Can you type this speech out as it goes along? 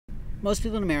Most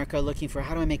people in America are looking for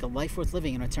how do I make a life worth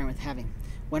living in return with having.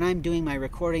 When I'm doing my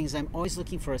recordings, I'm always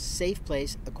looking for a safe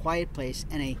place, a quiet place,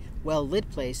 and a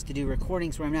well-lit place to do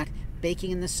recordings where I'm not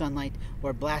baking in the sunlight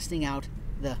or blasting out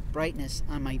the brightness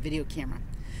on my video camera.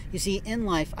 You see, in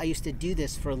life, I used to do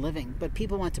this for a living, but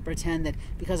people want to pretend that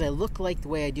because I look like the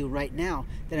way I do right now,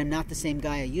 that I'm not the same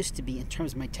guy I used to be in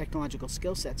terms of my technological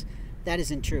skill sets. That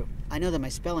isn't true. I know that my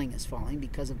spelling is falling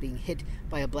because of being hit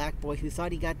by a black boy who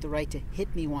thought he got the right to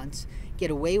hit me once,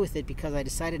 get away with it because I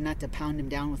decided not to pound him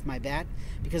down with my bat,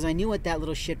 because I knew what that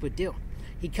little shit would do.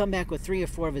 He'd come back with 3 or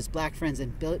 4 of his black friends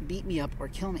and beat me up or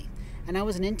kill me, and I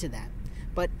wasn't into that.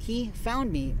 But he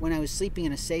found me when I was sleeping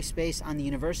in a safe space on the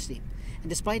university. And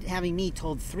despite having me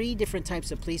told 3 different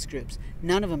types of police groups,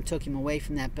 none of them took him away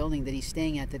from that building that he's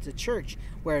staying at. That's a church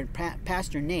where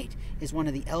Pastor Nate is one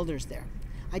of the elders there.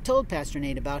 I told Pastor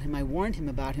Nate about him, I warned him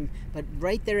about him, but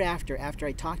right thereafter, after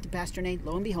I talked to Pastor Nate,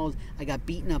 lo and behold, I got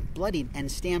beaten up, bloodied,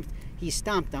 and he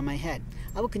stomped on my head.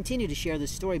 I will continue to share this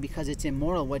story because it's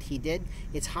immoral what he did.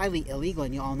 It's highly illegal,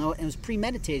 and you all know it, and it was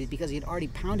premeditated because he had already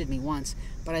pounded me once,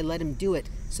 but I let him do it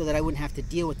so that I wouldn't have to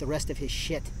deal with the rest of his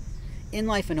shit. In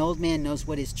life, an old man knows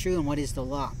what is true and what is the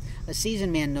law. A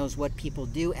seasoned man knows what people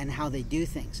do and how they do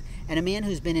things. And a man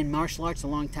who's been in martial arts a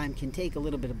long time can take a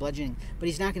little bit of bludgeoning, but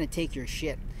he's not going to take your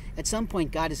shit. At some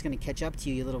point, God is going to catch up to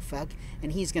you, you little fuck,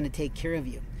 and he's going to take care of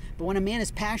you. But when a man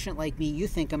is passionate like me, you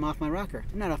think I'm off my rocker.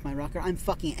 I'm not off my rocker. I'm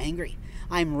fucking angry.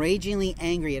 I'm ragingly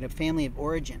angry at a family of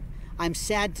origin. I'm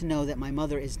sad to know that my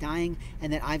mother is dying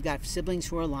and that I've got siblings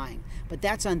who are lying. But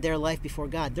that's on their life before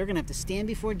God. They're going to have to stand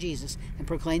before Jesus and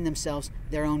proclaim themselves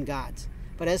their own gods.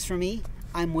 But as for me,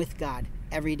 I'm with God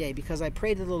every day because I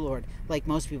pray to the Lord like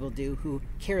most people do who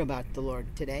care about the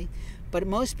Lord today. But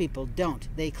most people don't.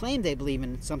 They claim they believe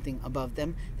in something above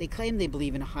them. They claim they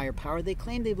believe in a higher power. They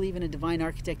claim they believe in a divine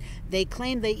architect. They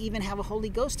claim they even have a Holy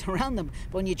Ghost around them.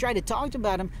 But when you try to talk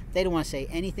about them, they don't want to say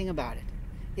anything about it.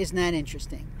 Isn't that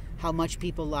interesting? How much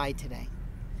people lie today.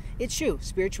 It's true,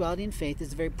 spirituality and faith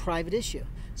is a very private issue,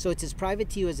 so it's as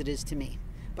private to you as it is to me.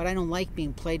 But I don't like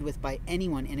being played with by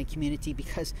anyone in a community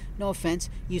because, no offense,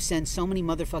 you send so many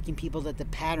motherfucking people that the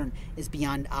pattern is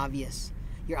beyond obvious.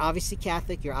 You're obviously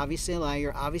Catholic, you're obviously a liar,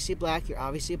 you're obviously black, you're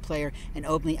obviously a player, and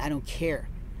openly I don't care.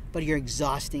 But you're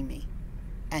exhausting me.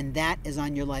 And that is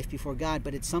on your life before God.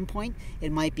 But at some point,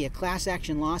 it might be a class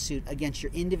action lawsuit against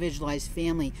your individualized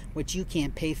family, which you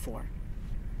can't pay for.